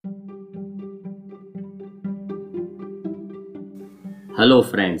Hello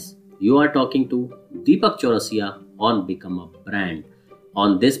friends, you are talking to Deepak Chaurasia on Become a Brand.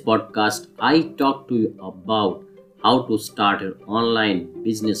 On this podcast, I talk to you about how to start your online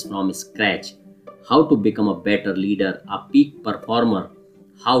business from scratch, how to become a better leader, a peak performer,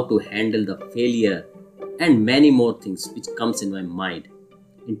 how to handle the failure, and many more things which comes in my mind.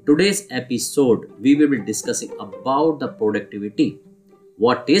 In today's episode, we will be discussing about the productivity.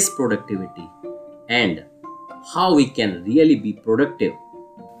 What is productivity? And how we can really be productive.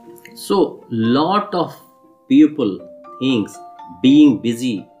 So lot of people thinks being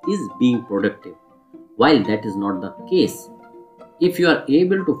busy is being productive, while that is not the case. If you are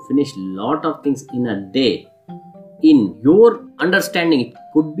able to finish lot of things in a day, in your understanding it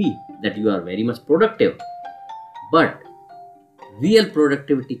could be that you are very much productive. But real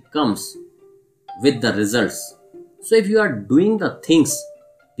productivity comes with the results. So if you are doing the things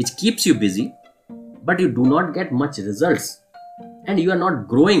which keeps you busy, but you do not get much results and you are not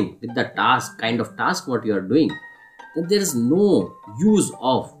growing with the kind of task what you are doing, then there is no use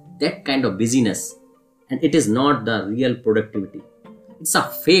of that kind of busyness, and it is not the real productivity. It's a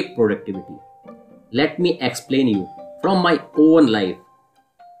fake productivity. Let me explain you from my own life.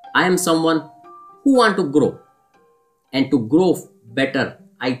 I am someone who want to grow, and to grow better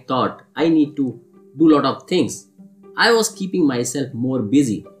I thought I need to do lot of things. I was keeping myself more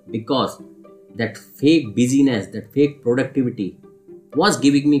busy because that fake busyness, that fake productivity was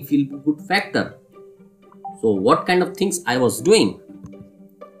giving me feel good factor. So what kind of things I was doing?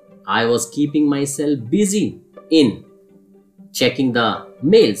 I was keeping myself busy in checking the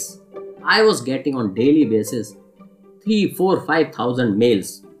mails. I was getting on daily basis 3, 4, 5,000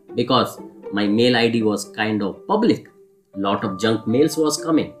 mails because my mail ID was kind of public. Lot of junk mails was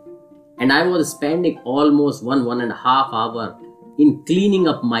coming, and I was spending almost 1.5 hour in cleaning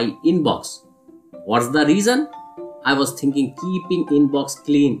up my inbox. What's the reason? I was thinking keeping inbox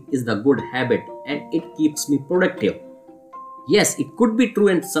clean is the good habit and it keeps me productive. Yes, it could be true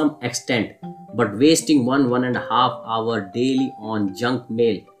in some extent, but wasting 1.5 hour daily on junk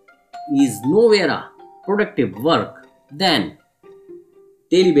mail is nowhere a productive work. Then,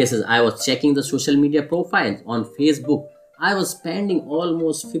 daily basis, I was checking the social media profiles on Facebook. I was spending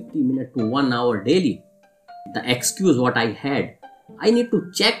almost 50 minutes to 1 hour daily. The excuse what I had, I need to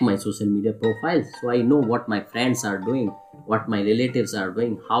check my social media profiles so I know what my friends are doing, what my relatives are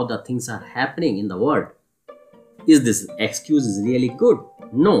doing, how the things are happening in the world. Is this excuse is really good?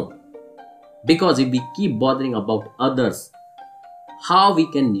 No. Because if we keep bothering about others, how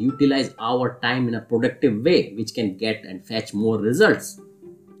we can utilize our time in a productive way which can get and fetch more results.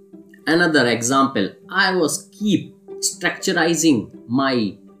 Another example, I was keep structurizing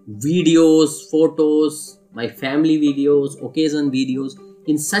my videos, photos, my family videos, occasion videos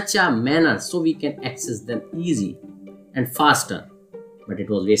in such a manner so we can access them easy and faster. But it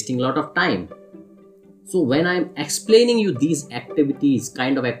was wasting a lot of time. So when I'm explaining you these activities,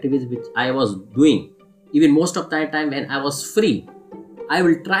 kind of activities which I was doing, even most of the time when I was free, I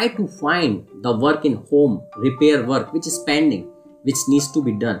will try to find the work in home, repair work which is pending, which needs to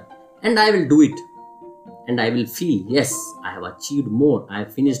be done, and I will do it. And I will feel, yes, I have achieved more, I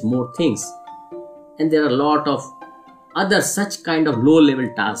have finished more things. And there are a lot of other such kind of low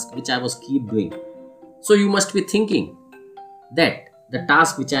level tasks which I was keep doing. So you must be thinking that the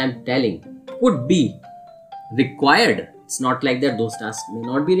task which I am telling could be required. It's not like that those tasks may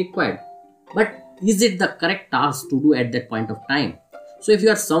not be required. But is it the correct task to do at that point of time? So if you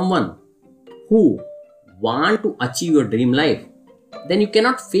are someone who want to achieve your dream life, then you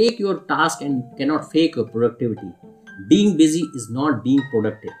cannot fake your task and you cannot fake your productivity. Being busy is not being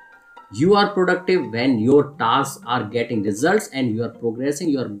productive. You are productive when your tasks are getting results and you are progressing,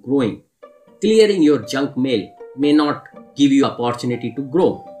 you are growing. Clearing your junk mail may not give you opportunity to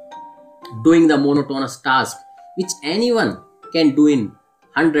grow. Doing the monotonous task which anyone can do in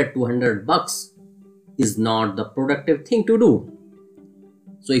 100 to 100 bucks is not the productive thing to do.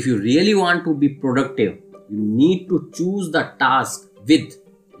 So if you really want to be productive, you need to choose the task with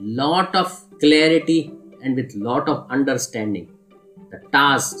lot of clarity and with lot of understanding. The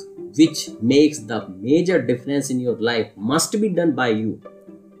task which makes the major difference in your life must be done by you.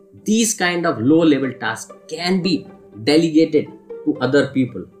 These kind of low level tasks can be delegated to other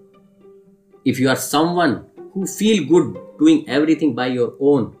people. If you are someone who feel good doing everything by your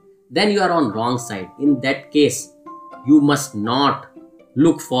own, then you are on wrong side. In that case, you must not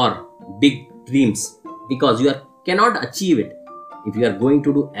look for big dreams because you cannot achieve it. If you are going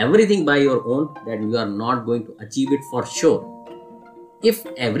to do everything by your own, then you are not going to achieve it for sure. If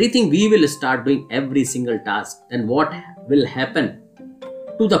everything we will start doing every single task, then what will happen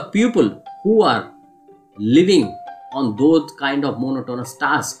to the people who are living on those kind of monotonous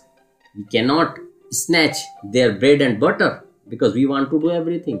tasks. We cannot snatch their bread and butter because we want to do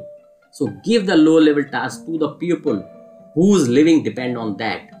everything. So give the low level task to the people whose living depend on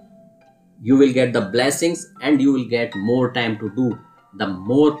that. You will get the blessings and you will get more time to do the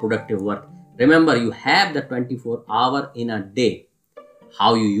more productive work. Remember, you have the 24 hours in a day.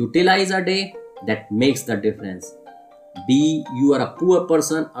 How you utilize a day, that makes the difference. Be you are a poor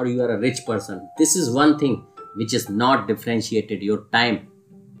person or you are a rich person. This is one thing which is not differentiated, your time.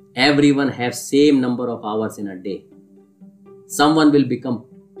 Everyone have same number of hours in a day. Someone will become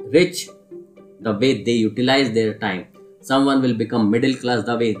rich the way they utilize their time. Someone will become middle class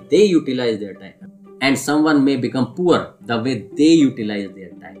the way they utilize their time. And someone may become poor the way they utilize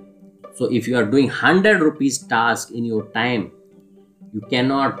their time. So if you are doing 100 rupees task in your time, you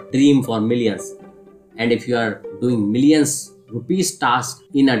cannot dream for millions. And if you are doing millions rupees task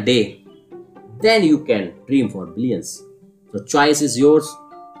in a day, then you can dream for billions. So choice is yours.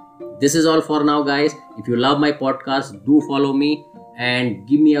 This is all for now, guys. If you love my podcast, do follow me and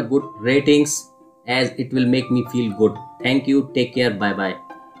give me a good ratings, as it will make me feel good. Thank you. Take care. Bye bye.